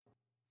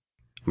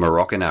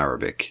Moroccan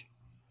Arabic.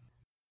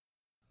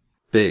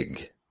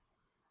 Big,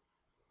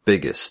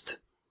 biggest.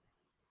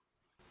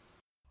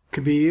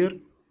 كبير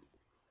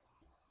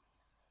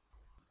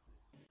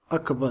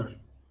أكبر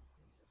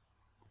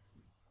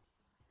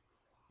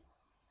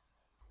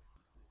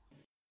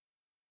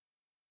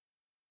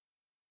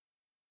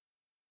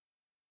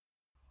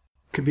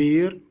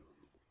كبير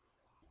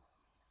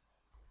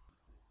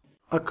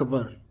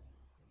أكبر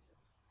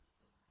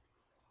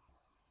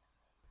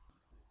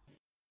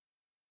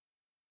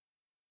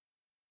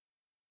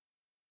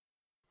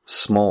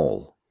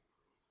Small,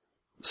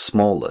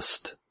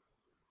 smallest.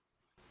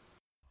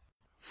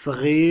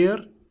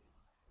 صغير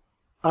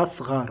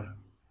أصغر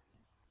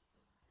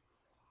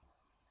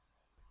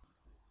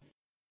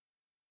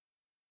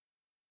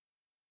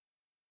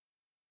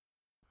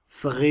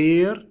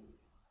صغير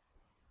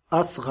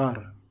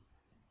أصغر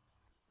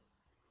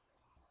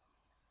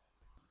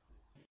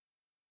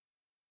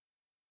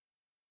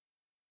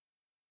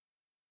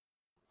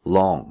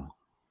Long,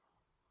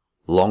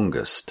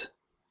 longest.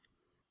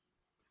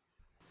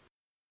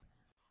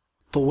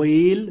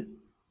 طويل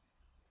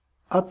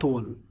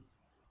أطول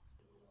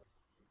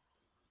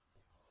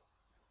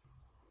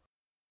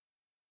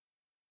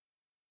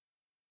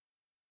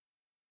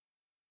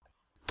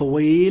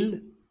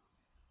طويل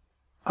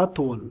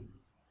أطول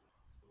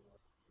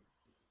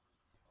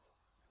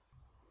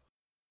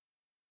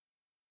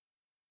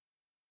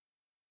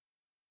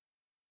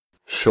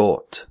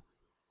Short,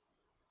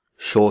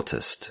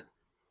 shortest.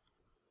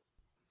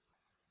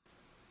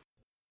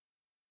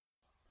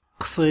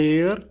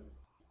 قصير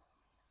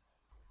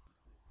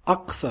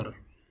أقصر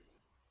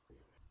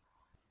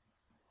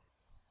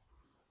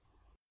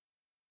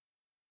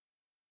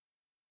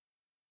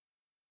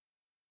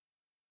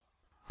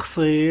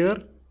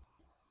قصير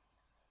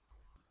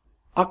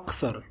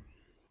أقصر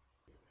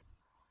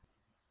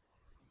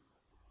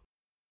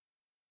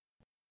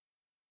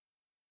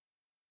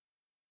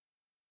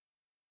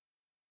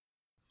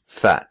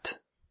Fat,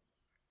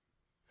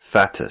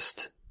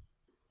 fattest.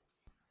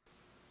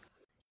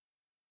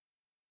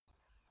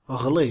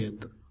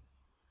 غليظ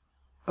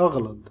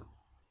أغلظ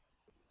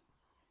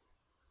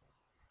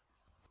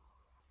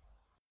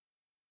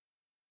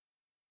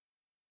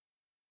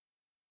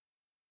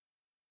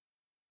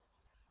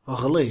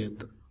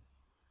غليظ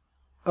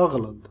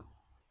أغلظ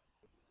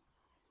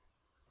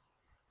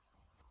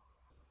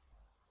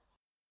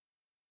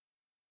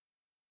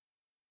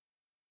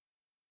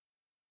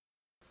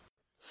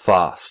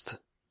Fast,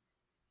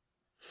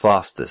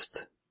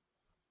 fastest.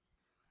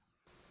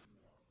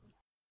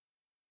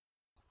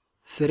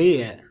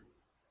 سريع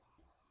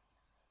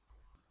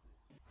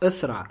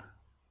أسرع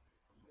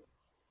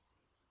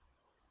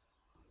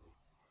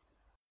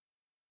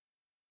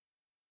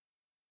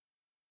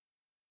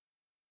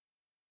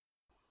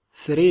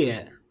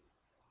سريع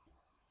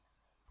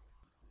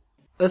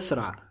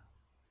أسرع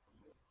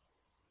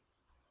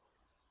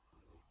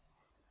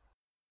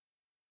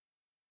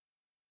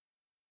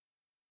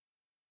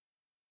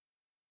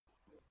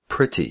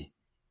Pretty,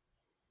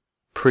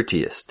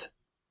 prettiest.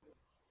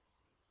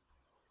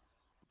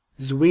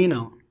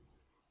 زوينة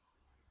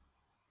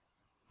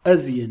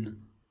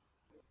أزين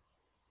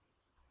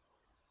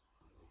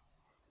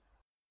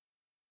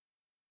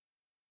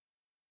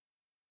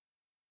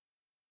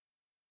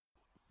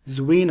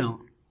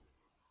زوينة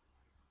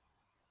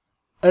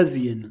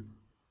أزين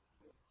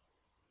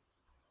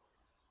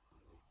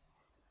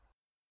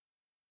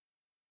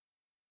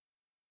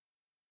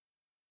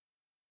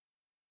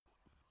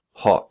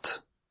Hot,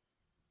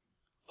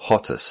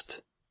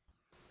 hottest.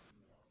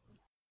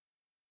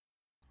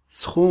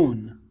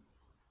 سخون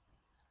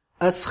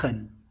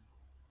أسخن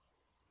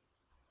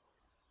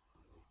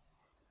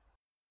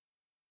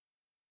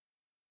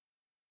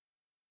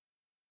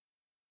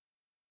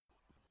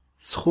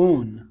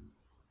سخون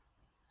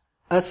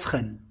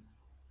أسخن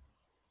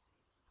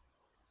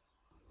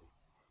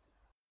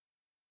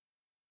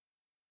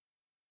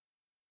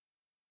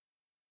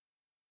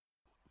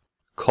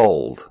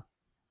Cold,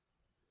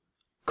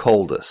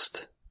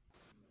 coldest.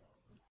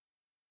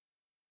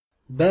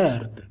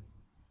 بارد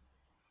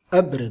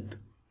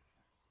أبرد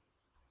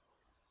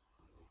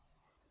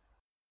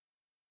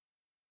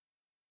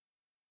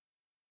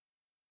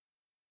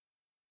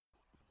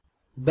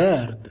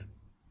بارد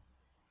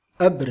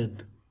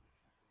أبرد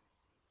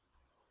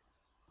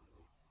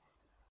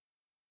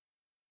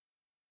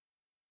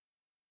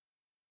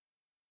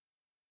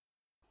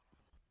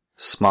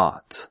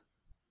Smart,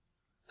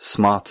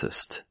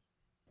 smartest.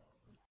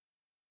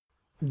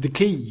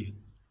 ذكي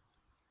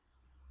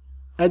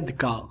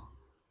أذكى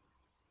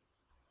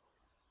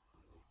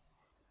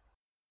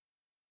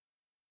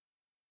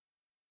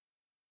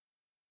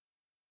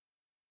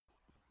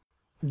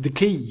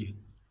ذكي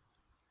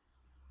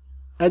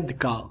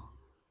أذكى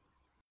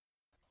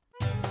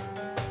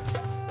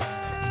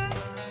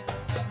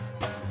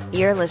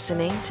You're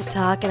listening to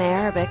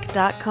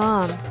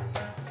TalkinArabic.com.